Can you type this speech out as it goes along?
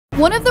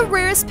One of the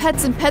rarest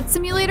pets in Pet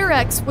Simulator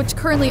X, which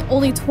currently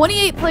only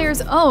 28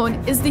 players own,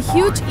 is the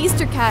huge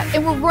Easter cat,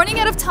 and we're running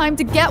out of time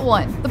to get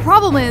one. The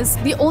problem is,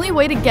 the only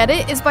way to get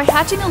it is by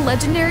hatching a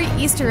legendary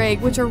Easter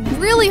egg, which are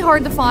really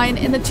hard to find,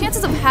 and the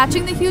chances of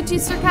hatching the huge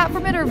Easter cat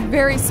from it are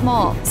very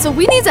small. So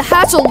we need to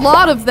hatch a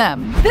lot of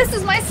them. This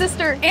is my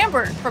sister,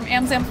 Amber, from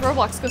Amzam's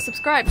Roblox. Go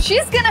subscribe.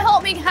 She's gonna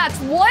help me hatch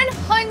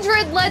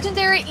 100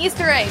 legendary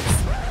Easter eggs.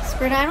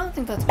 Brite, I don't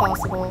think that's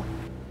possible.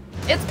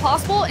 It's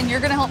possible, and you're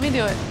gonna help me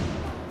do it.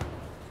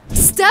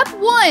 Step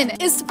 1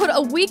 is to put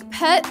a weak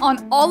pet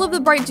on all of the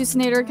Brite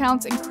Juicinator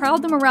accounts and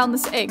crowd them around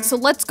this egg, so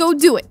let's go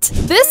do it.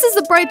 This is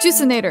the Brite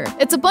Juicinator.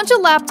 It's a bunch of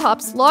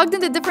laptops logged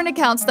into different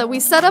accounts that we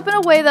set up in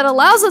a way that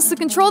allows us to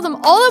control them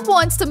all at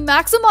once to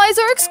maximize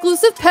our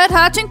exclusive pet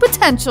hatching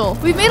potential.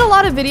 We've made a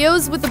lot of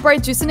videos with the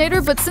Brite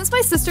Juicinator, but since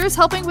my sister is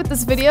helping with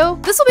this video,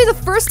 this will be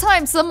the first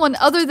time someone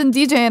other than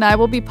DJ and I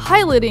will be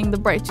piloting the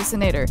Brite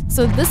Juicinator,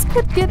 so this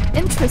could get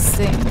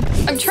interesting.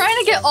 I'm trying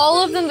to get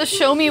all of them to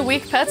show me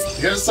weak pets.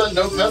 You gotta set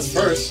no pets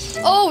first.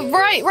 Oh,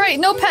 right,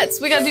 no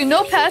pets. We gotta do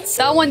no pets.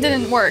 That one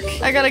didn't work.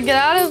 I gotta get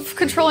out of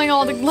controlling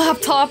all the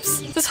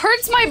laptops. This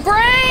hurts my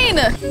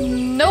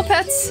brain! No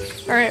pets.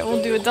 All right,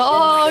 we'll do a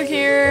dog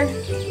here.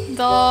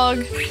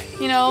 Dog.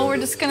 You know, we're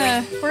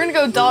gonna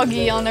go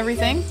doggy on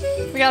everything.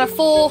 We got a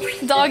full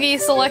doggy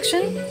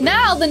selection.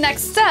 Now the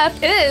next step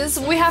is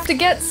we have to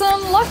get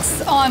some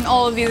lucks on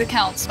all of these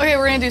accounts. Okay,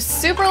 we're gonna do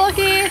super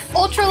lucky,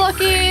 ultra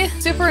lucky,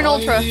 super and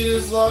ultra.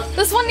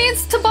 This one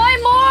needs to buy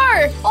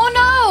more! Oh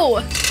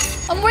no!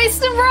 I'm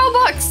wasting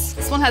Robux!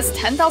 This one has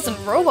 10,000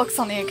 Robux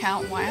on the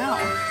account. Wow.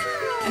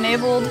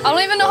 Enabled. I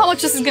don't even know how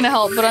much this is gonna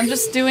help, but I'm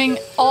just doing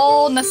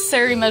all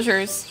necessary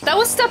measures. That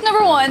was step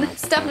number 1.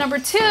 Step number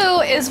 2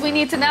 is we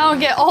need to now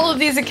get all of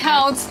these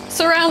accounts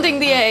surrounding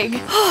the egg.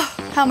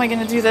 How am I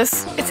gonna do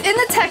this? It's in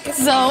the tech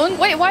zone.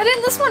 Wait, why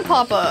didn't this one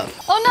pop up?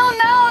 Oh no,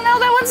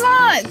 that one's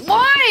not.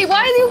 Why?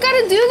 Why do you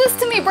gotta do this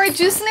to me, Brite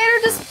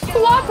Juicinator? Just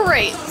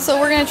cooperate. So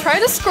we're gonna try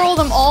to scroll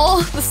them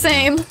all the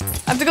same.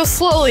 I have to go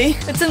slowly.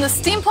 It's in the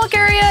steampunk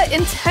area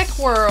in Tech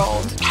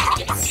World.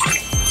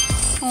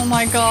 Oh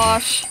my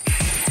gosh.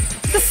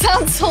 This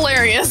sounds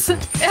hilarious. It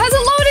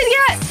hasn't loaded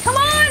yet. Come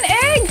on,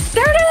 egg.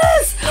 There it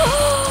is.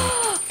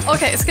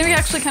 Okay, it's gonna be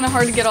actually kind of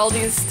hard to get all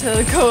these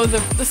to go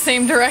the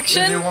same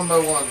direction. Do one by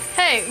one.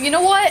 Hey, you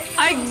know what?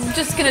 I'm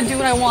just gonna do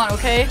what I want,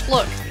 okay?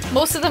 Look,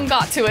 most of them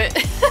got to it.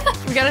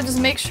 We gotta just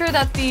make sure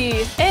that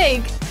the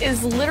egg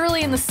is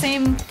literally in the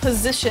same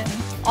position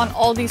on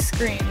all these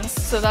screens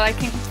so that I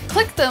can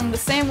click them the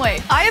same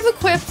way. I have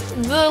equipped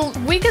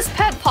the weakest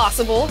pet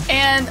possible,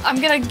 and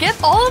I'm gonna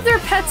get all of their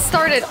pets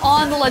started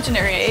on the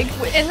legendary egg,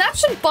 and that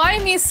should buy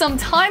me some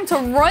time to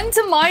run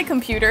to my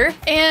computer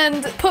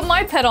and put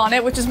my pet on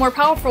it, which is more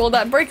powerful,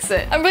 that breaks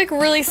it. I'm like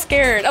really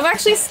scared. I'm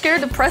actually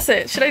scared to press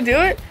it. Should I do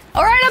it?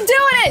 All right, I'm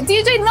doing it.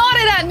 DJ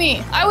nodded at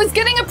me. I was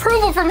getting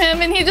approval from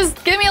him, and he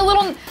just gave me a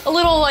little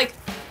like.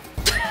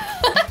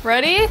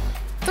 Ready?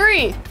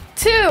 3,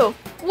 2,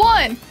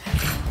 1.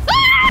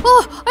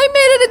 Oh, I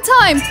made it in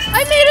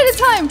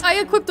time. I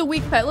equipped a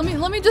weak pet.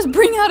 Let me just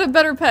bring out a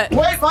better pet.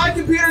 Wait, my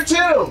computer too.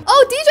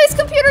 Oh, DJ's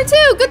computer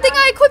too. Good thing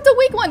I equipped a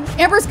weak one.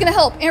 Amber's gonna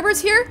help. Amber's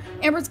here.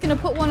 Amber's gonna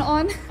put one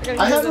on.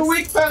 I have a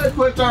weak pet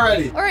equipped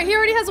already. All right, he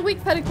already has a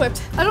weak pet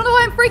equipped. I don't know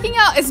why I'm freaking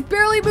out. It's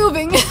barely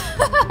moving.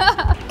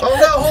 Oh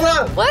no, hold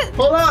on. What?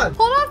 Hold on.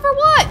 Hold on for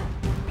what?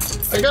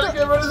 I gotta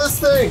get rid of this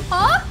thing.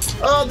 Huh?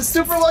 Oh, the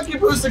super lucky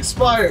boost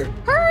expired.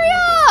 Hurry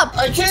up!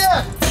 I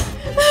can't.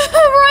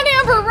 Run,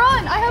 Amber,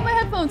 run! I have my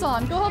headphones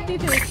on. Go help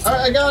DJ. All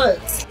right, I got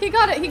it.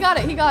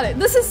 He got it.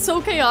 This is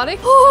so chaotic.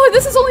 Oh,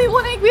 this is only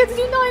 1 egg. We have to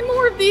do 9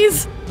 more of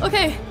these.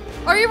 Okay,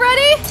 are you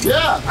ready?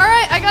 Yeah. All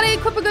right, I gotta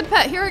equip a good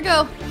pet. Here we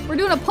go. We're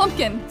doing a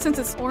pumpkin since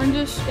it's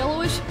orangish,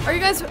 yellowish. Are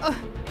you guys?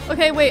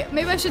 Okay, wait.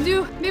 Maybe I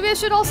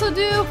should also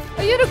do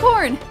a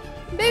unicorn.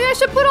 Maybe I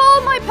should put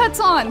all my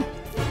pets on.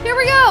 Here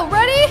we go.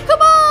 Ready?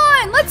 Come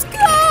on, let's go!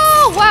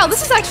 Wow,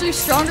 this is actually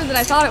stronger than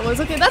I thought it was.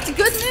 Okay, that's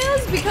good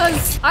news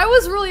because I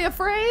was really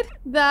afraid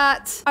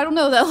that, I don't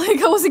know, that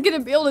like I wasn't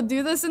gonna be able to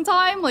do this in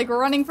time, like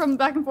running from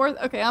back and forth.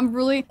 Okay, I'm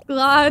really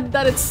glad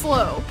that it's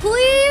slow.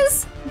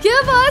 Please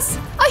give us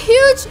a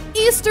huge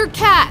Easter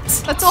cat.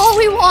 That's all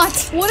we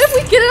want. What if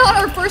we get it on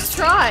our first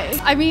try?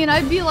 I mean,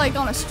 I'd be like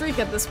on a streak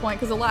at this point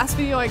because the last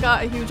video I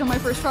got a huge on my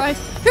first try.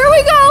 Here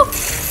we go!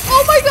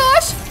 Oh my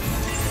gosh!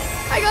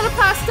 I got a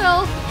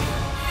pastel.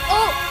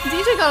 Oh,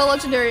 DJ got a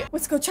legendary.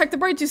 Let's go check the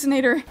Brite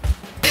Juicinator.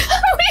 What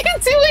are you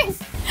doing?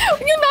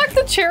 You knocked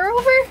the chair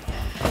over?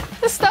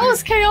 That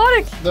was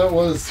chaotic. That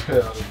was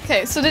chaotic.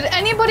 Okay, so did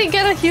anybody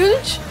get a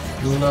huge?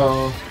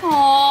 No.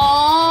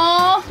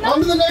 Aww, no. On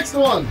to the next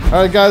one. All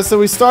right, guys. So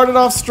we started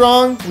off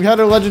strong. We had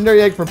our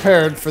legendary egg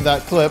prepared for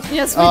that clip.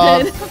 Yes, we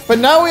did. But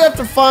now we have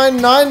to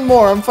find 9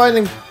 more. I'm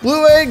finding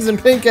blue eggs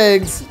and pink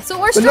eggs. So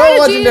our but strategy,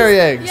 no legendary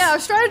eggs. Yeah, our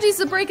strategy is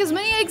to break as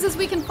many eggs as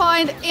we can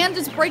find and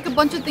just break a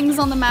bunch of things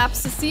on the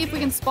maps to see if we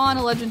can spawn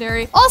a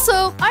legendary.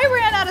 Also, I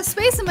ran out of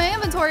space in my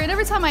inventory, and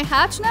every time I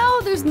hatch now,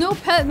 there's no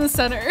pet in the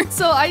center.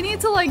 So I need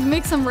to like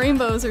make some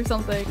rainbows or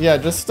something. Yeah,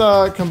 just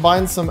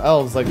combine some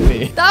elves like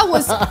me. That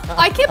was,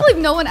 I can't believe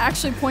no one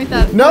actually pointed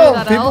that No,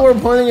 people out. were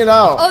pointing it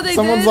out. Oh, they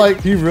Someone's did?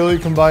 like, he really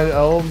combined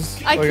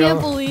elves? I Like, can't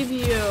believe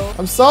you.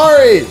 I'm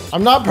sorry.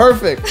 I'm not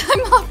perfect.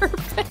 I'm not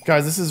perfect.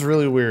 Guys, this is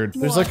really weird.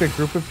 There's What? like a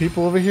group of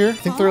people over here. I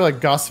think they're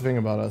like gossiping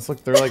about us.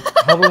 Look, they're like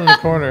huddled in a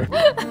corner.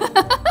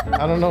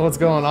 I don't know what's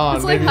going on.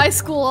 It's like Maybe- high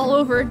school all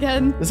over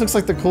again. This looks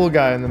like the cool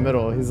guy in the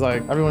middle. He's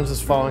like, everyone's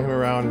just following him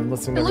around and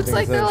listening to It looks everything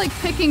like he they're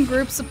says. like picking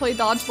groups to play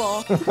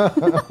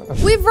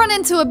dodgeball. We've run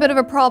into a bit of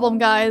a problem,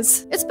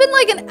 guys. It's been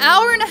like an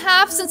hour and a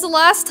half since the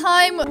last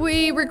time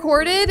we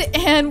recorded,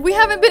 and we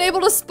haven't been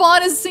able to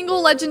spawn a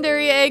single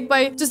legendary egg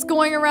by just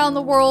going around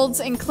the worlds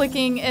and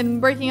clicking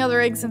and breaking other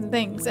eggs and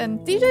things. And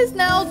DJ's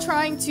now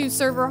trying to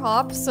server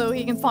hop so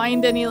he can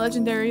find any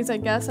legendaries, I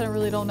guess. I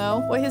really don't know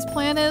what his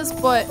plan is,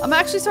 but I'm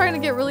actually starting to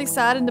get really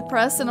sad and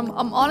depressed, and I'm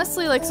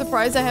honestly like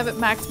surprised I haven't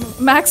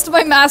maxed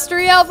my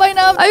mastery out by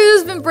now. I've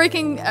just been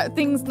breaking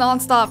things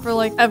nonstop for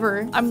like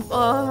ever. I'm Brite,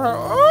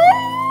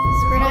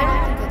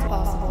 I don't think that's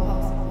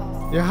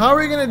possible. Yeah, how are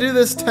we gonna do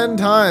this 10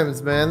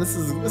 times, man? This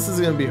is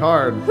gonna be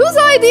hard. Whose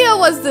idea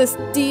was this,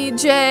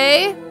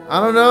 DJ? I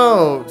don't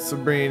know,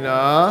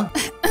 Sabrina.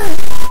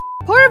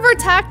 Part of our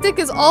tactic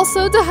is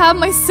also to have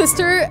my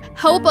sister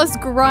help us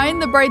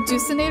grind the Brite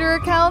Juicinator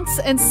accounts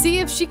and see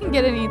if she can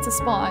get any to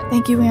spawn.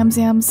 Thank you,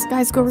 Amzams.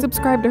 Guys, go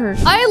subscribe to her.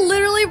 I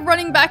literally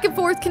running back and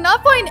forth,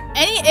 cannot find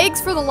any eggs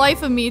for the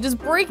life of me, just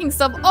breaking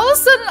stuff. All of a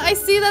sudden, I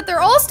see that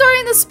they're all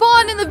starting to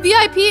spawn in the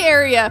VIP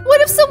area.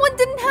 What if someone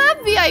didn't have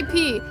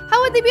VIP?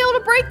 How would they be able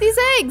to break these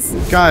eggs?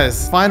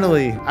 Guys,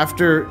 finally,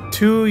 after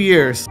 2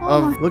 years Oh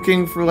of my-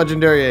 looking for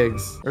legendary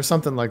eggs or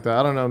something like that,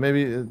 I don't know,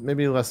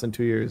 maybe less than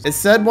 2 years. It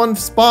said one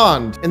spawned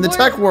in the Where-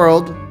 tech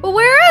world, But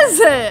where is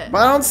it? but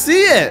I don't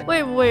see it.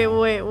 Wait.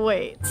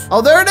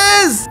 Oh, there it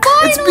is!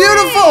 It's Finally!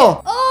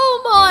 beautiful!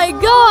 Oh my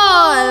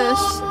gosh!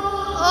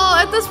 Oh,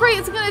 at this rate,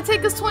 it's gonna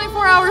take us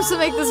 24 hours to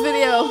make this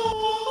video.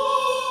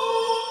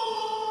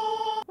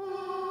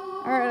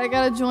 Alright, I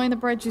gotta join the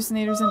Brite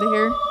Juicinators into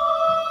here.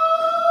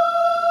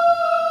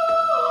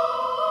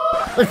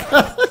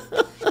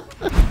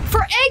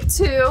 For egg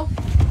 2,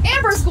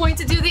 Amber's going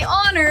to do the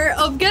honor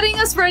of getting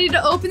us ready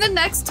to open the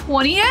next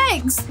 20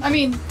 eggs. I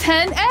mean,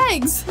 10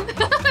 eggs. I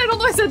don't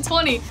know, I said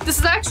 20. This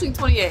is actually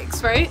 20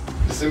 eggs, right?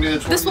 This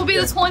will be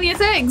the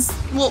 20th eggs.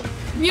 Well,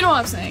 you know what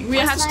I'm saying. We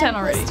hatched 10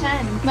 already.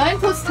 10. 9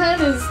 plus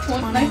 10 is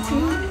 20, 19,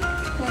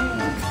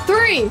 21.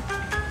 3,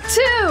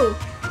 2,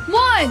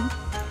 1.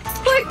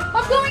 Quick,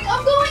 I'm going.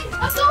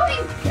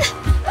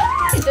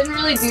 It didn't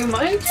really do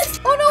much.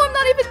 Oh no, I'm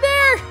not even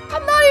there.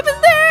 I'm not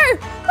even there.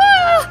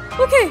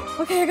 Ah, okay,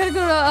 I gotta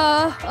go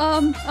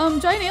to,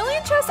 giant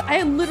alien chest.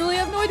 I literally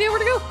have no idea where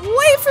to go.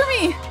 Wait for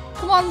me.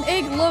 Come on,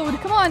 egg, load.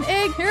 Come on,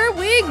 egg. Here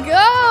we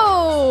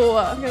go.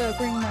 I'm gonna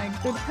bring my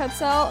good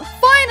pets out.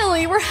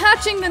 Finally, we're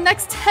hatching the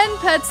next 10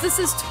 pets. This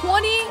is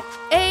 20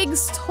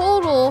 eggs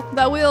total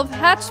that we'll have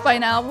hatched by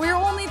now. We're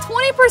only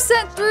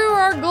 20% through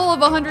our goal of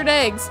 100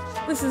 eggs.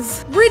 This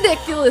is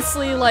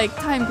ridiculously, like,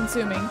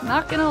 time-consuming.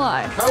 Not gonna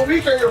lie. How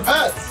weak are your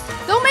pets?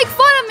 Don't make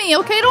fun of me,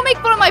 okay? Don't make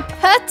fun of my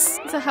pets.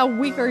 So how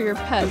weak are your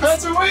pets?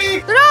 Pets are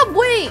weak! They're not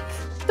weak.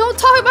 Don't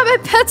talk about my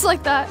pets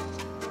like that.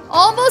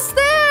 Almost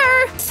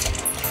there.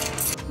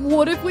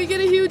 What if we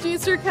get a huge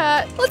Easter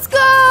cat? Let's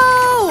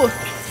go!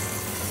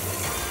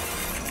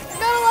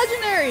 Got a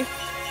legendary.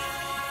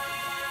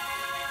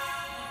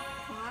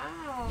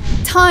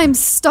 Times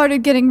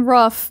started getting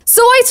rough.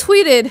 So I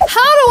tweeted, how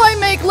do I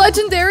make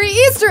legendary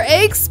Easter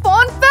eggs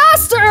spawn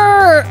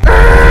faster?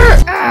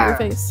 Your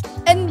face.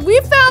 And we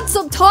found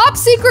some top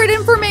secret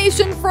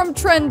information from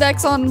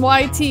Trendex on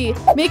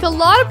YT. Make a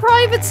lot of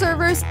private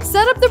servers,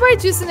 set up the Brite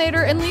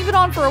Juicinator, and leave it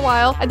on for a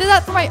while. I did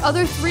that for my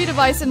other 3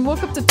 devices and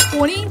woke up to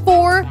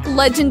 24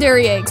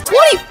 legendary eggs.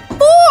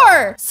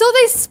 24! So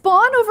they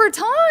spawn over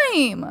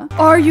time.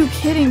 Are you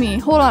kidding me?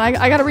 Hold on,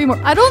 I gotta read more.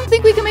 I don't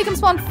think we can make them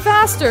spawn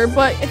faster,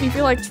 but if you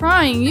feel like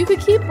trying, you could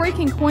keep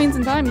breaking coins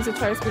and diamonds to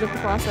try to speed up the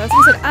process.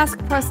 He said, ask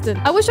Preston.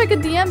 I wish I could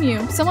DM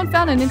you. Someone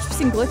found an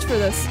interesting glitch for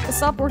this. It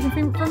stopped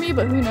working for me,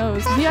 but who knows?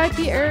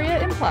 VIP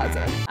area in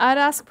Plaza. I'd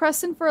ask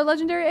Preston for a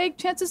legendary egg,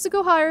 chances to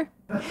go higher.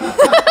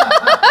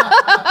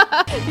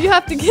 You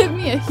have to give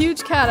me a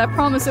huge cat. I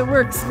promise it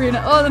works,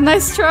 Sabrina. Oh,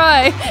 nice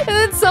try. And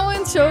then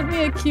someone showed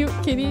me a cute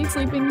kitty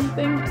sleeping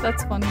thing.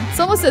 That's funny.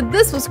 Someone said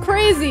this was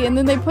crazy, and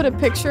then they put a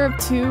picture of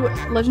 2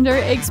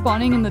 legendary eggs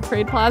spawning in the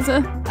trade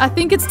plaza. I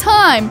think it's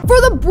time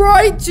for the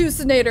Brite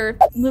Juicinator.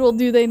 Little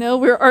do they know,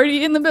 we're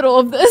already in the middle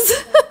of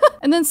this.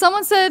 And then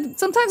someone said,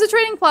 sometimes the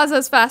trading plaza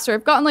is faster.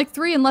 I've gotten like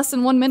 3 in less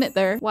than 1 minute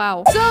there.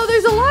 Wow. So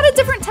there's a lot of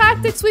different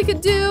tactics we could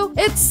do.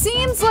 It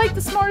seems like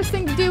the smartest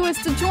thing to do is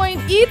to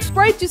join each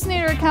Brite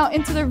Juicinator account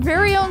into their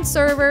very own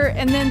server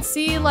and then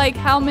see like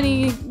how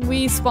many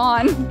we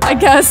spawn, I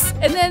guess.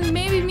 And then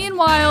maybe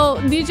meanwhile,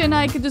 DJ and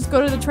I could just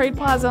go to the trade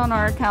plaza on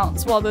our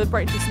accounts while the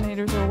Brite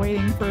Juicinators are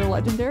waiting for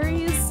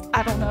legendaries.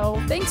 I don't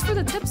know. Thanks for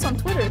the tips on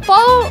Twitter.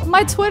 Follow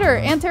my Twitter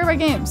and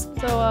terabritegames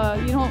so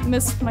you don't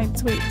miss my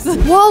tweets.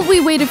 While we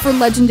waited for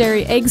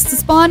legendary eggs to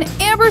spawn,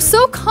 Amber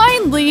so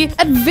kindly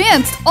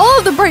advanced all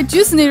of the Brite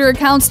Juicinator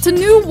accounts to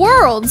new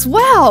worlds.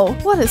 Wow,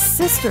 what a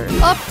sister.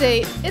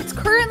 Update. It's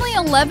currently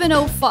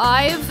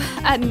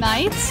 11:05 at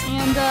night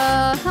and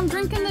I'm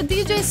drinking the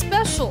DJ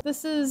special.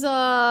 This is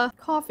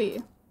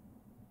coffee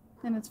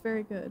and it's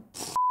very good.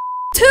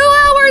 2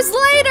 hours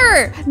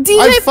later, DJ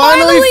I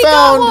finally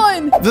got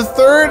found one. the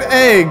 3rd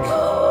egg.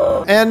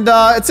 And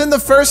it's in the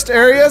first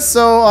area,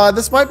 so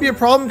this might be a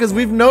problem because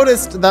we've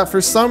noticed that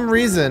for some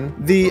reason,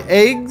 the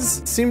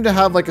eggs seem to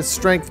have like a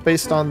strength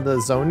based on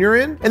the zone you're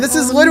in. And this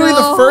is literally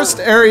the first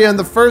area in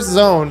the first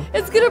zone.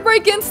 It's gonna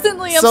break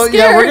instantly, I'm scared.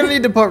 Yeah, we're gonna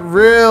need to put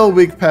real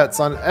weak pets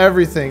on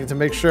everything to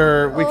make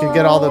sure we can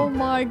get all the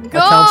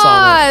accounts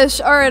on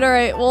it. All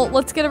right. Well,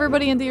 let's get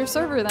everybody into your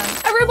server then.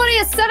 Everybody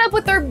is set up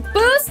with their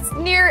boosts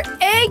near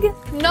egg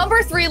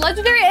number 3,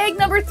 legendary egg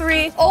number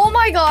 3. Oh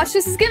my gosh,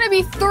 this is gonna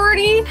be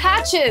 30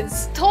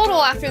 hatches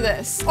total after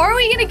this. Are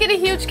we gonna get a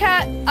huge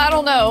cat? I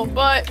don't know,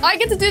 but I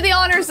get to do the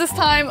honors this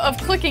time of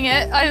clicking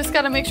it. I just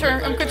gotta make sure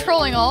I'm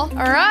controlling all.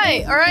 All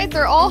right,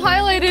 they're all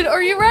highlighted.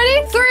 Are you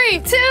ready?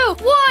 3, 2,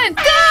 1,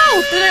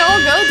 go! Did they all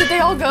go? Did they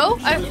all go?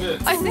 I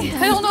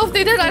don't know if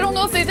they did. I don't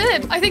know if they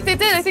did. I think they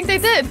did. I think they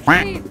did.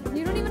 Wait,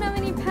 you don't even have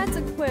any pets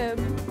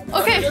equipped.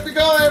 Okay. We're good to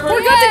go, Amber.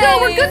 We're good to go.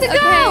 We're good to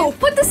go.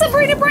 Put the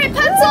separated Brite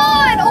pets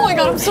on. Oh my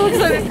god, I'm so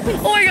excited.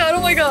 Oh my god. Oh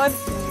my god.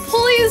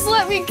 Please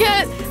let me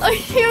get a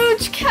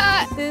huge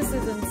cat. This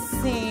is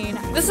insane.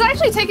 This is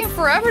actually taking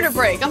forever to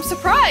break. I'm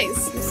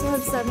surprised. We still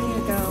have 7 to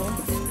go.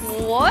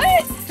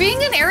 What?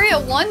 Being in area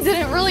 1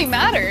 didn't really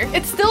matter.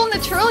 It's still in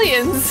the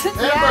trillions.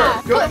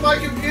 Amber, go to my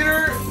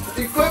computer,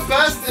 equip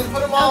best, and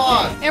put them all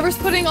on. Amber's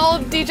putting all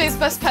of DJ's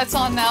best pets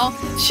on now.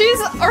 She's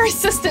our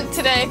assistant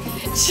today.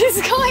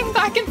 She's going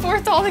back and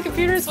forth to all the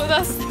computers with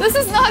us. This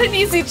is not an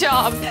easy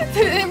job.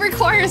 It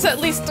requires at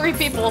least 3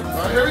 people. All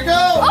right, here we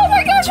go. Oh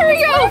my gosh, here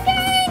we go.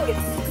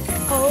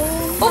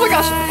 Oh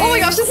my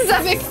gosh, this is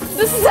epic.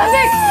 This is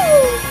epic.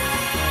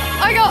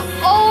 I got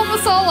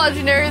almost all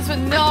legendaries with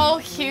no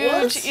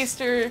huge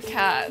Easter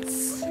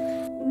cats.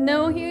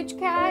 No huge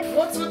cat?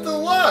 What's with the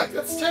luck?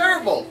 That's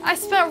terrible. I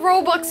spent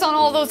Robux on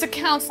all those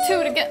accounts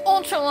too to get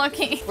ultra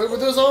lucky. Wait, were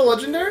those all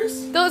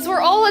legendaries? Those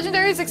were all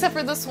legendaries except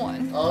for this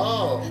one.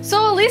 Oh.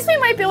 So at least we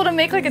might be able to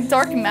make like a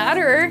dark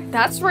matter.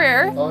 That's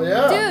rare. Oh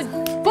yeah.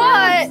 Dude,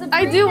 but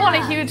I do want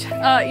a huge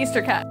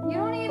Easter cat. You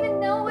don't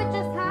even know what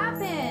just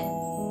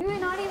happened. Do you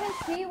not even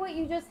see what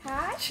you just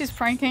had? She's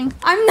pranking.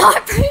 I'm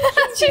not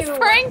pranking. She's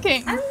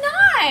pranking. I'm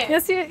not.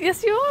 Yes,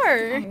 you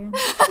are.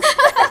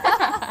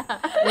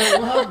 Wait,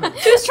 what happened?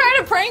 She was trying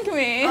to prank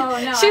me. Oh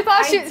no, she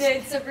thought I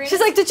did. Sabrina's she's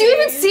like, did you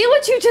even see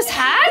what you just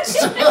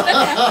hatched?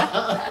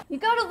 You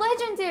got a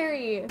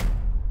legendary.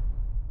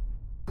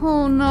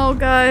 Oh no,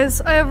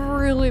 guys, I have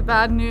really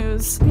bad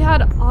news. We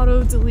had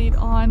auto delete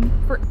on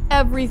for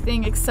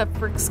everything except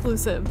for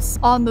exclusives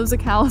on those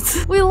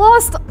accounts. We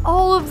lost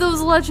all of those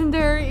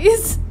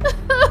legendaries.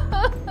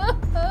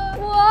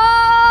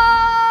 Why?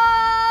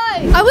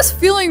 I was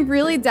feeling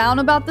really down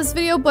about this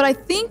video, but I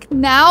think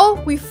now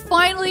we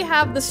finally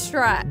have the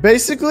strat.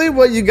 Basically,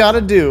 what you gotta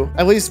do,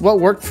 at least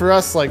what worked for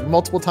us like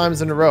multiple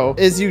times in a row,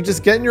 is you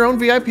just get in your own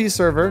VIP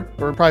server,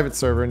 or a private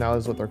server now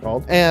is what they're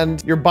called,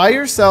 and you're by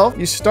yourself.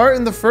 You start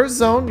in the first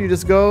zone, you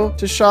just go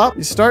to shop,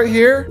 you start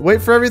here,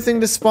 wait for everything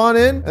to spawn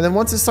in, and then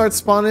once it starts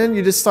spawning in,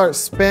 you just start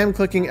spam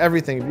clicking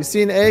everything. If you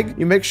see an egg,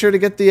 you make sure to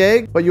get the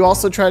egg, but you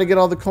also try to get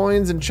all the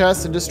coins and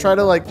chests and just try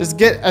to like, just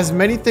get as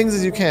many things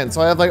as you can. So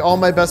I have like all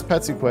my best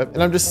pets equipped,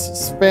 and I'm just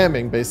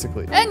spamming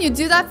basically. And you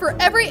do that for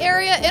every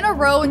area in a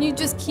row, and you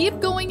just keep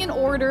going in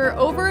order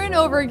over and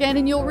over again,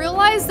 and you'll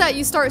realize that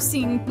you start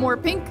seeing more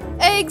pink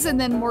eggs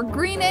and then more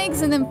green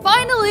eggs and then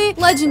finally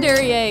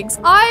legendary eggs.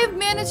 I've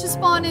managed to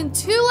spawn in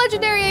 2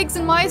 legendary eggs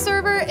in my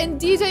server, and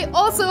DJ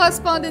also has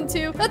spawned in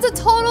 2. That's a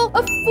total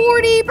of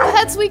 40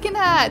 pets we can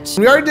hatch.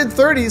 We already did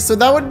 30, so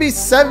that would be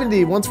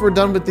 70 once we're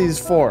done with these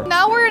 4.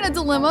 Now we're in a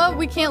dilemma.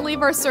 We can't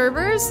leave our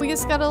servers. We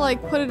just gotta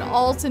like put an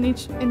alt in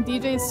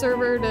DJ's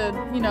server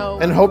to, you know,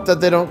 And hope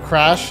that they don't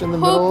crash in the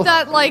middle. hope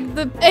that like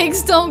the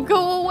eggs don't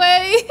go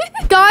away.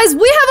 Guys,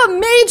 we have a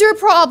major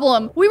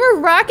problem. We were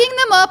racking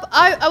them up.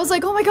 I was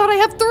like, oh my god, I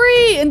have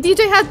 3, and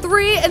DJ had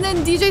 3, and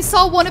then DJ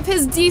saw one of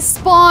his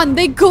despawn.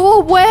 They go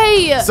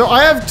away. So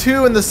I have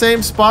 2 in the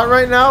same spot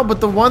right now,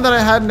 but the one that I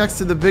had next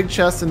to the big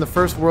chest in the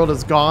first world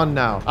is gone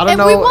now. I don't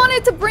know. And we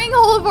wanted to bring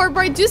all of our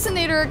Brite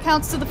Juicinator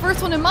accounts to the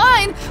first one in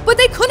mine, but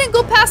they couldn't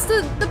go past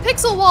the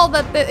pixel wall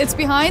that it's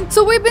behind.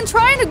 So we've been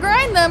trying to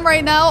grind them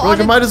right now. We're like,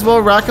 I might as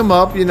well rack them them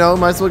up, you know,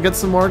 might as well get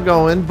some more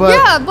going. But,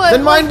 yeah, but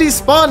then mine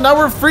despawned. Now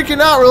we're freaking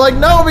out. We're like,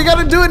 no, we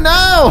gotta do it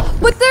now.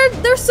 But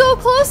they're so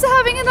close to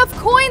having enough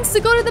coins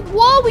to go to the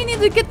wall we need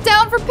to get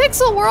down for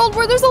Pixel World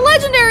where there's a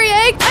legendary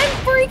egg. I'm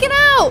freaking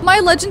out. My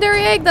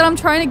legendary egg that I'm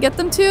trying to get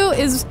them to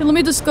is, let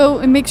me just go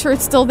and make sure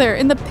it's still there,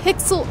 in the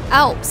Pixel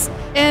Alps.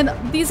 And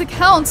these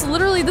accounts,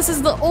 literally, this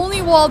is the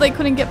only wall they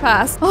couldn't get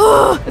past.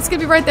 Oh, it's gonna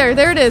be right there.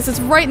 There it is. It's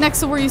right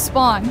next to where you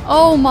spawn.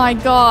 Oh my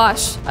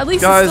gosh. At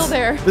least Guys, it's still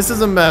there. This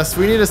is a mess.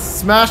 We need to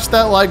smash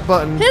that like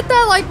button. Hit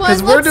that like button.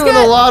 Because we're doing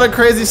a lot of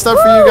crazy stuff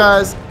for you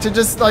guys to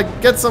just like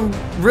get some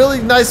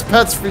really nice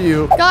pets for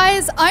you.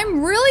 Guys,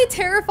 I'm really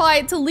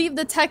terrified to leave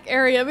the tech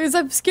area because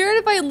I'm scared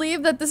if I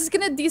leave that this is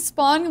gonna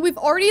despawn. We've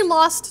already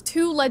lost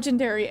 2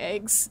 legendary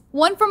eggs.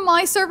 One from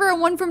my server and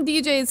one from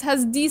DJ's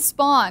has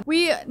despawned.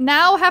 We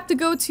now have to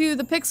go to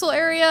the Pixel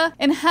area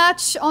and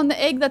hatch on the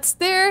egg that's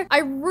there. I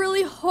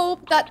really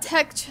hope that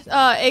tech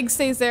egg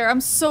stays there. I'm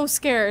so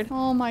scared.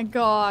 Oh my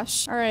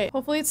gosh. All right,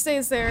 hopefully it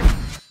stays there.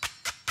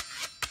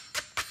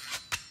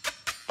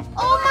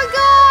 Oh my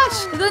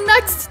gosh! The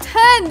next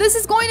 10. This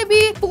is going to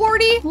be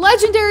 40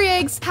 legendary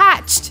eggs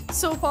hatched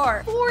so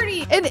far.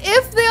 40. And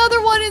if the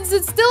other one is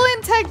still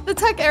in the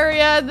tech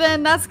area,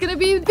 then that's gonna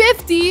be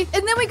 50. And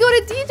then we go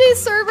to DJ's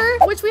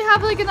server, which we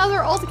have like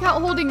another alt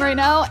account holding right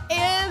now,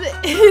 and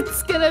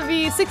it's gonna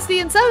be 60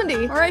 and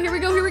 70. All right, here we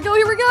go, here we go,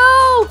 here we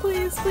go!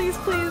 Please, please,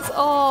 please.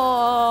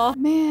 Oh,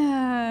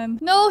 man.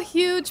 No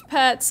huge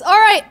pets. All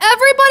right,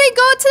 everybody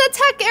go to the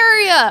tech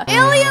area.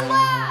 Alien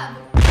Lab!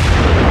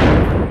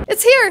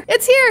 It's here!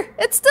 It's here!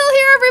 It's still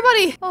here,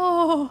 everybody!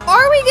 Oh.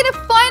 Are we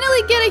gonna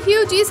finally get a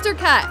huge Easter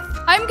cat?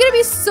 I'm gonna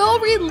be so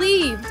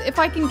relieved if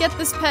I can get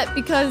this pet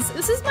because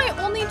this is my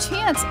only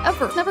chance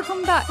ever. It's never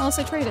coming back unless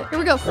I trade it. Here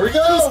we go. Here we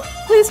go!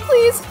 Please,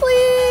 please,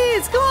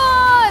 please! Come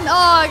on! Oh,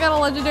 I got a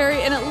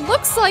legendary and it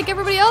looks like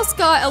everybody else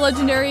got a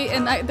legendary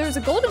and there's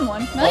a golden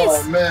one. Nice.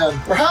 Oh man,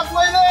 we're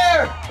halfway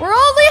there! We're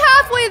only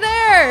halfway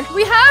there!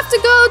 We have to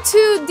go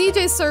to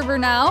DJ's server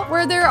now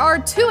where there are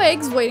 2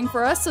 eggs waiting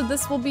for us. So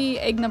this will be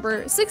egg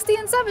number 60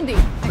 and 70.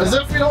 As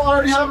if we don't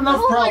already have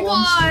enough problems.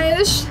 Oh my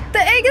gosh.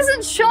 The egg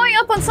isn't showing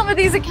up on some of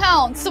these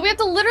accounts. So we have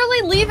to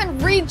literally leave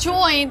and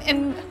rejoin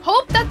and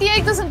hope that the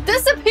egg doesn't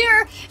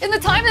disappear in the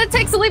time that it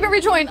takes to leave and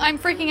rejoin. I'm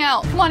freaking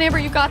out. Come on, Amber,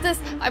 you got this.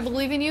 I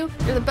believe in you.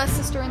 You're the best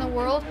sister in the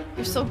world.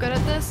 You're so good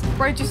at this.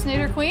 Brite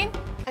Juicinator Queen.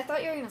 I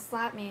thought you were gonna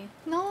slap me.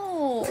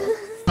 No.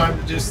 Time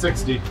to do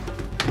 60.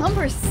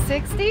 Number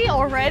 60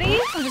 already?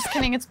 I'm just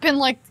kidding. It's been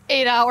like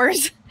 8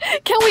 hours.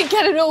 Can we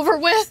get it over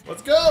with?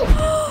 Let's go!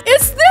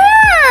 It's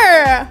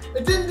there!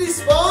 It didn't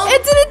despawn?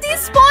 It didn't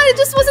despawn. It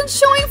just wasn't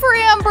showing for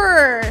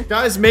Amber.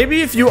 Guys,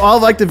 maybe if you all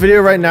like the video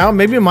right now,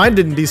 maybe mine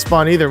didn't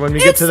despawn either when we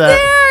get to that.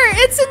 It's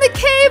there! It's in the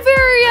cave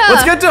area!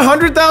 Let's get to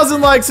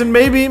 100,000 likes and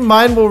maybe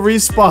mine will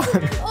respawn.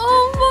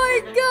 Oh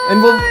my god!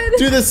 And we'll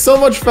do this so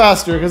much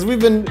faster because we've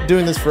been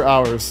doing this for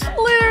hours.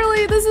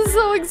 Literally, this is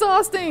so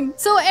exhausting.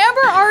 So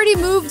Amber already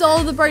moved all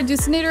of the Brite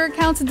Juicinator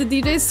accounts into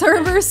DJ's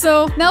server,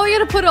 so now we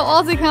gotta put an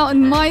alt account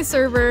in my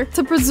server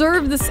to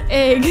preserve this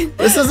egg.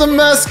 This is a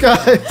mess,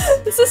 guys.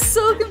 This is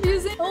so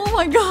confusing. Oh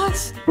my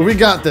gosh. But we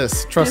got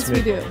this, trust me.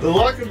 Yes, we do. The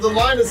luck of the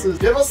Linuses.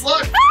 Give us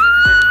luck.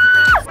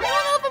 I don't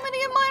know if I'm gonna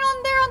get mine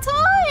on there on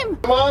time.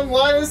 Come on,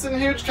 Linus and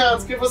huge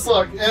cats, give us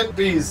luck. And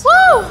bees.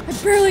 Woo! I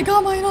barely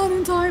got mine on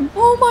in time.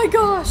 Oh my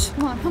gosh.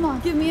 Come on, come on.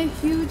 Give me a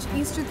huge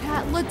Easter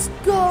cat. Let's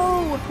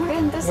go. Where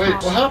didn't this Wait,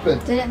 hatch? what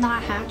happened? Did it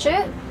not hatch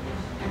it?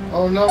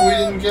 Oh no, we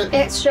didn't get...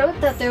 It showed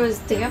that there was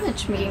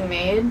damage being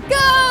made.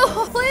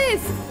 Go,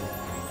 please.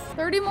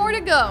 30 more to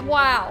go.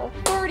 Wow,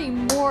 30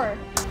 more.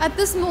 At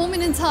this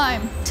moment in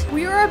time,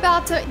 we are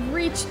about to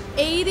reach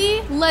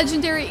 80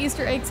 legendary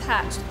Easter eggs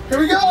hatched. Here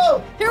we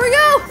go! Here we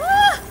go!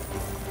 Ah!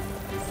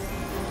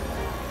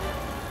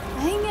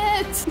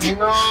 Dang it.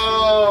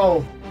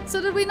 No!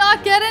 So did we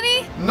not get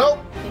any? Nope.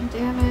 Big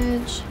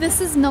damage. This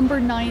is number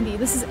 90.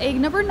 This is egg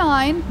number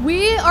 9.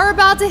 We are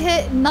about to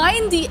hit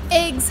 90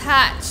 eggs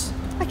hatched.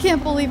 I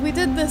can't believe we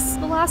did this.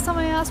 The last time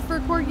I asked for a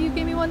corgi, you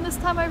gave me one. This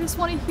time I just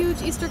want a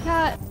huge Easter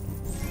cat.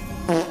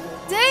 Dang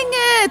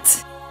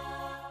it!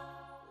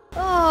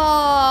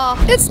 Oh,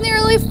 it's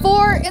nearly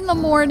 4 in the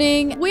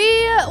morning.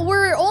 We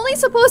were only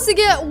supposed to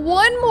get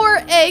 1 more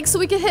egg so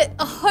we could hit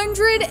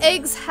 100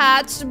 eggs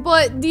hatched,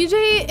 but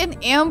DJ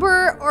and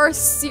Amber are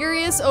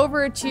serious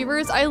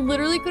overachievers. I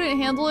literally couldn't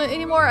handle it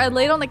anymore. I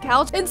laid on the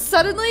couch and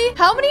suddenly,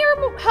 how many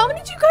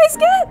did you guys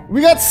get? We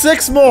got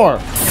 6 more.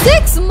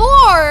 6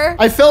 more?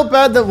 I felt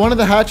bad that one of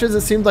the hatches,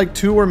 it seemed like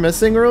 2 were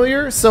missing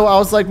earlier. So I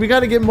was like, we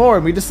got to get more.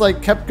 And we just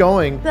like kept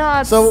going.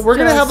 So we're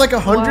going to have like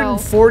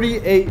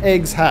 148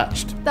 eggs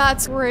hatched.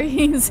 That's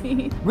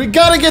crazy. We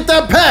gotta get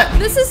that pet!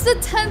 This is the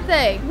 10th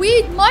egg.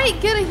 We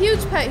might get a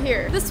huge pet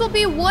here. This will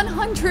be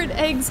 100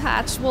 eggs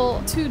hatched.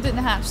 Well, 2 didn't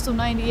hatch, so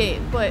 98.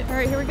 But all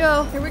right, here we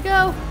go. Here we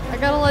go. I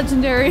got a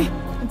legendary,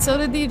 and so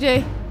did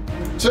DJ.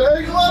 To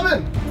egg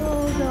 11!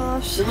 Oh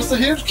gosh. Give us a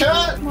huge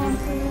cat! Come on,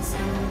 please.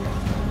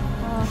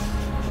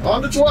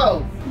 On to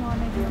 12. Come on,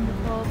 maybe under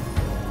 12.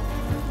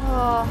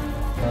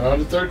 Oh. And on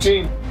to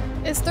 13.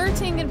 Is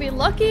 13 gonna be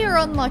lucky or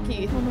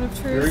unlucky? Moment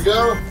of truth. Here we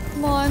go.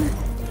 Come on.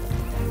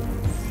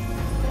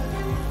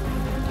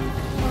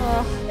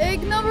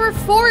 Egg number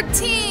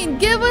 14.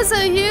 Give us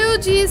a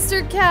huge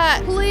Easter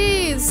cat,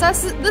 please.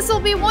 This will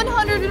be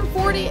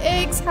 140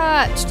 eggs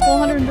hatched.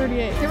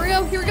 138. Here we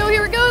go. Here we go.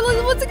 Here we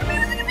go. What's it gonna be?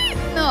 What's it gonna be?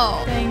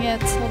 No. Dang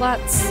it. Well,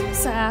 that's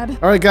sad.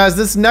 All right, guys.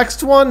 This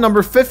next one,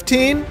 number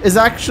 15, is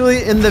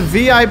actually in the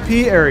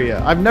VIP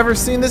area. I've never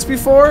seen this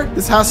before.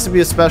 This has to be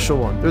a special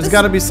one. There's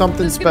got to be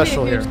something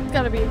special here. There's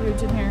got to be a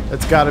huge in here.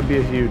 It's got to be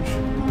a huge.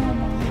 Oh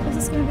my. Is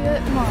this gonna be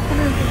it? Come on.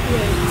 150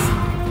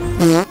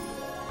 eggs.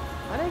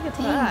 How did I get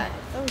to that?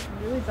 That was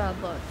really bad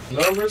luck.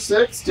 Number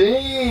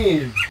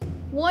 16.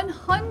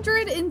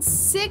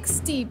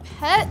 160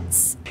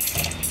 pets.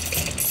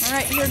 All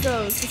right, here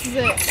goes. This is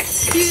it.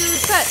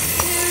 Huge pet.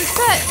 Huge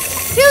pet.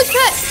 Huge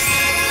pet.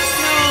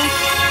 No.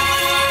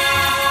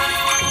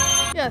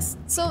 Yes.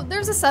 So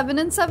there's a 7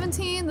 in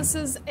 17. This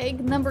is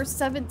egg number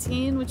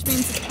 17, which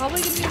means it's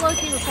probably gonna be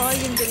lucky. We're probably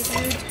gonna get a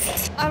huge.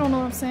 I don't know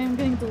what I'm saying. I'm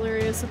getting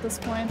delirious at this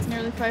point. It's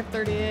nearly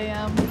 5:30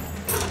 a.m.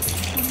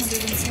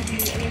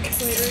 170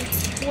 eggs later.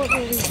 What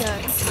will we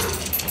get?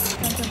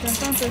 Dun, dun, dun,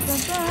 dun, dun, dun,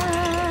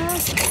 dun.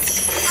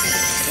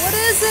 What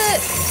is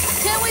it?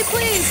 Can we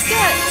please get a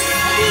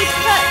huge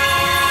pet?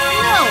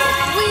 No,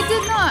 we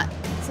did not.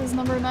 This is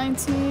number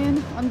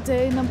 19 on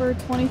day number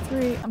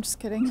 23. I'm just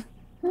kidding.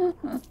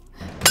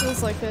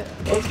 Feels like it.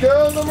 Let's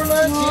go, number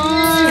 19. Come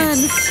on.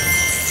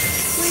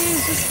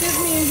 Please, just give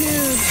me a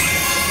huge.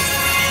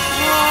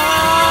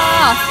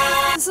 Ah!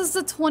 This is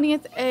the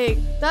 20th egg.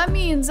 That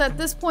means at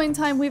this point in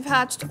time, we've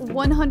hatched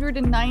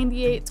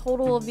 198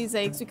 total of these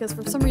eggs because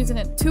for some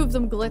reason, 2 of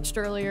them glitched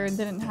earlier and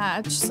didn't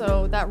hatch.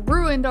 So that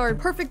ruined our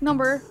perfect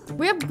number.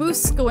 We have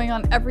boosts going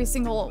on every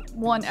single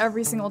one,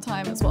 every single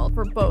time as well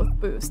for both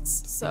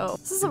boosts. So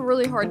this is a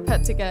really hard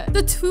pet to get.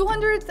 The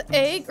 200th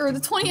egg or the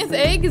 20th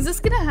egg, is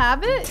this gonna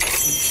have it?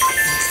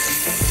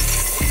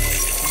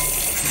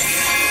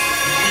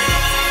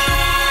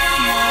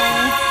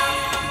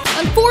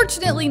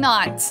 Unfortunately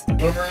not.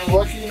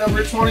 Lucky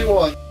number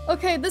 21.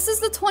 Okay, this is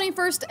the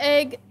 21st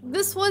egg.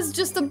 This was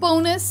just a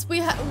bonus.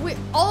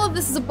 All of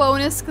this is a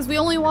bonus because we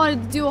only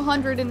wanted to do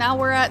 100 and now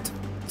we're at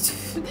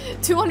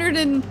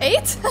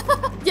 208?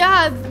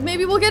 Yeah,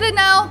 maybe we'll get it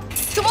now.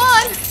 Come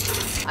on.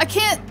 I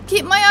can't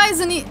keep my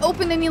eyes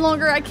open any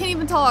longer. I can't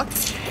even talk.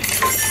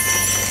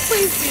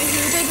 Please be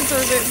here. They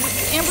deserve it.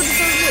 Amber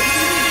deserves it.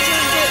 Julie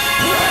deserves it.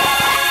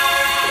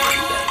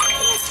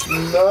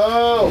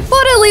 No!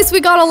 But at least we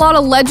got a lot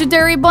of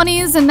legendary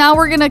bunnies, and now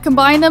we're gonna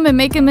combine them and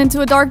make them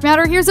into a dark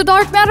matter. Here's a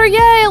dark matter.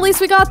 Yay! At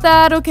least we got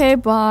that. Okay,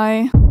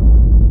 bye.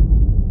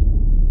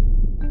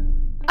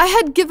 I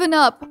had given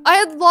up. I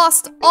had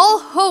lost all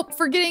hope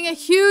for getting a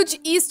huge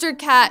Easter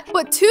cat.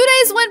 But 2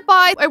 days went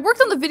by. I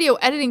worked on the video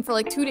editing for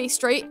like 2 days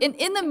straight. And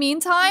in the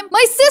meantime,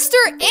 my sister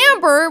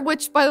Amber,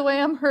 which by the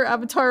way, I'm her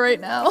avatar right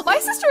now. My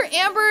sister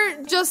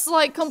Amber just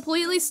like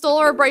completely stole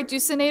our Brite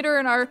Juicinator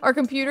and our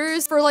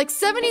computers for like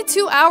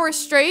 72 hours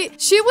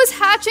straight. She was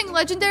hatching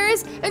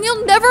legendaries and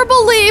you'll never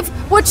believe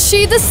what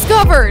she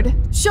discovered.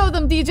 Show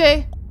them,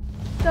 DJ.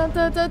 Dun,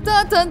 dun, dun,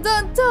 dun, dun,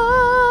 dun,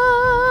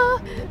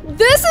 dun.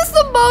 This is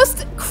the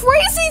most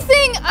crazy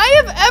thing I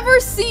have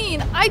ever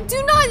seen. I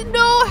do not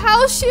know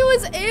how she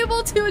was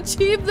able to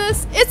achieve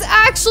this. It's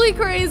actually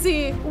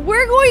crazy.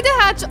 We're going to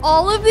hatch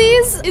all of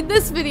these in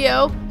this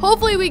video.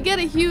 Hopefully we get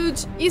a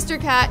huge Easter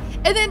cat.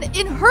 And then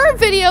in her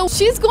video,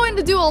 she's going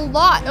to do a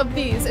lot of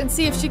these and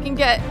see if she can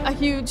get a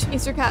huge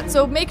Easter cat.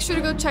 So make sure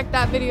to go check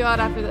that video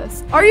out after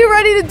this. Are you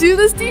ready to do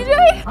this, DJ?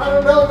 I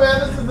don't know,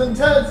 man. This is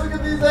intense. Look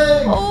at these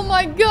eggs. Oh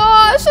my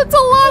gosh, that's a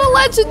lot of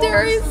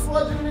legendaries.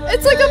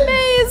 It's like a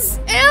maze.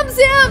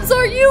 Amzams,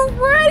 are you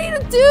ready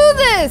to do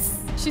this?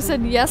 She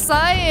said, yes,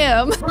 I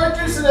am. Brite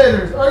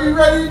Juicinators, are you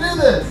ready to do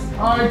this?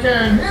 I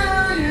can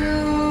hear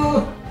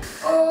you.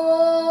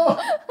 Oh.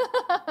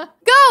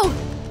 Go.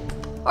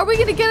 Are we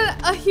gonna get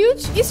a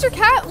huge Easter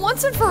cat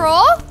once and for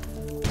all?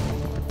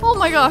 Oh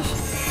my gosh.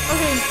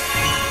 Okay.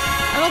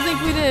 I don't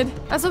think we did.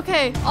 That's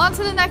okay. On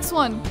to the next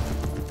one.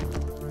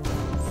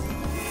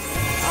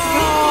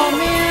 Oh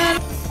man.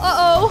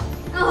 Uh-oh.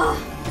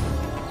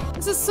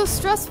 This is so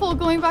stressful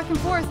going back and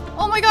forth.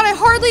 Oh my god, I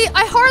hardly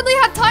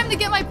had time to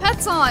get my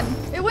pets on.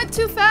 It went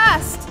too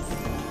fast.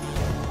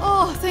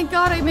 Oh, thank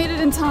god I made it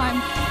in time.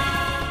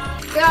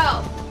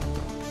 Go.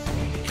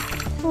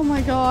 Oh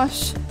my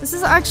gosh. This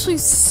is actually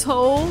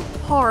so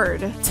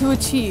hard to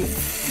achieve.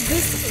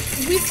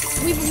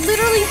 We've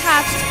literally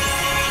hatched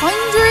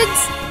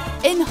hundreds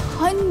and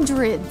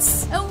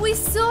hundreds. And we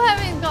still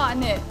haven't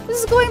gotten it. This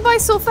is going by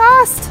so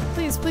fast.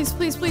 Please, please,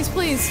 please, please,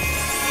 please.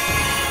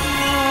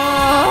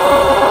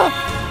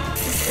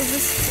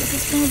 Is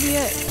this gonna be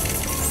it?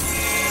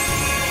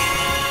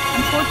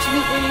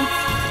 Unfortunately,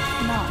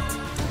 not.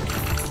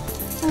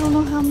 I don't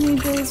know how many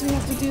days we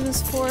have to do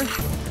this for.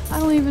 I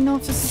don't even know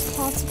if this is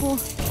possible.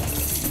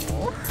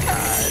 Oh,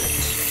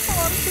 hatch. Come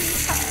on,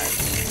 please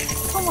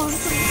hatch. Come on,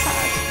 please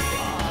hatch.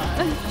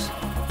 Gosh.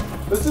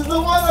 This is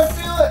the one, I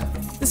feel it.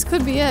 This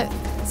could be it,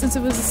 since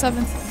it was the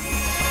 7th.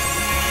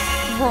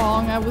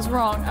 wrong. I was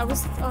wrong. I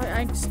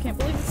just can't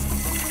believe this.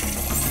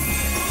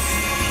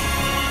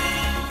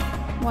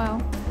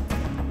 Wow.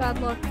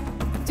 Bad luck.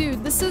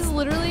 Dude, this is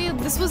literally,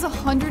 this was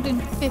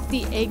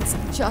 150 eggs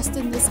just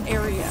in this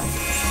area.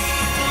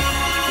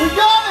 We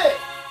got it!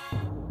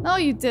 No,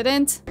 you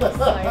didn't.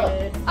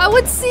 Excited. I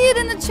would see it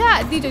in the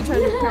chat. DJ tried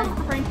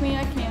to prank me.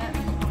 I can't.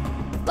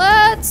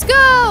 Let's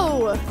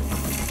go!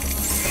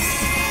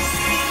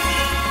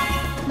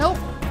 Nope.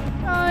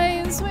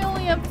 Guys, we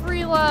only have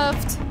 3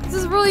 left. This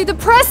is really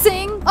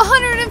depressing.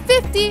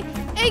 150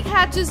 egg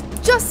hatches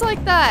just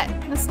like that.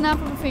 A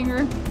snap of a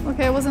finger.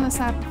 Okay, it wasn't a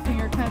snap of a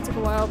finger. It kind of took a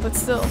while, but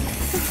still.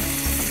 This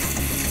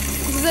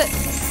is it.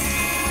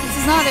 This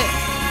is not it.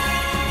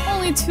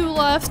 Only 2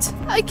 left.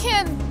 I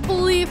can't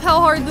believe how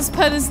hard this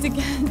pet is to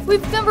get.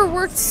 We've never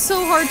worked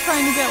so hard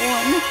trying to get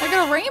one. I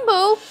got a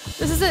rainbow.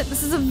 This is it.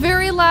 This is the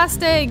very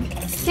last egg.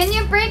 Can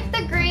you break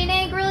the green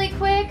egg really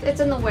quick?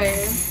 It's in the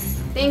way.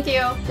 Thank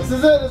you. This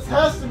is it. This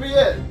has to be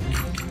it.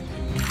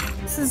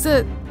 This is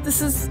it.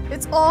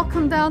 It's all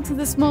come down to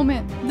this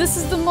moment. This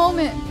is the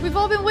moment we've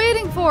all been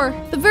waiting for.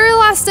 The very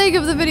last egg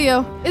of the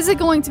video. Is it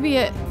going to be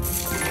it?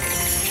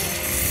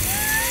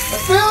 I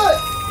feel it.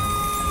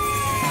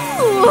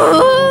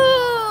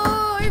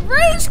 I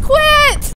rage quit!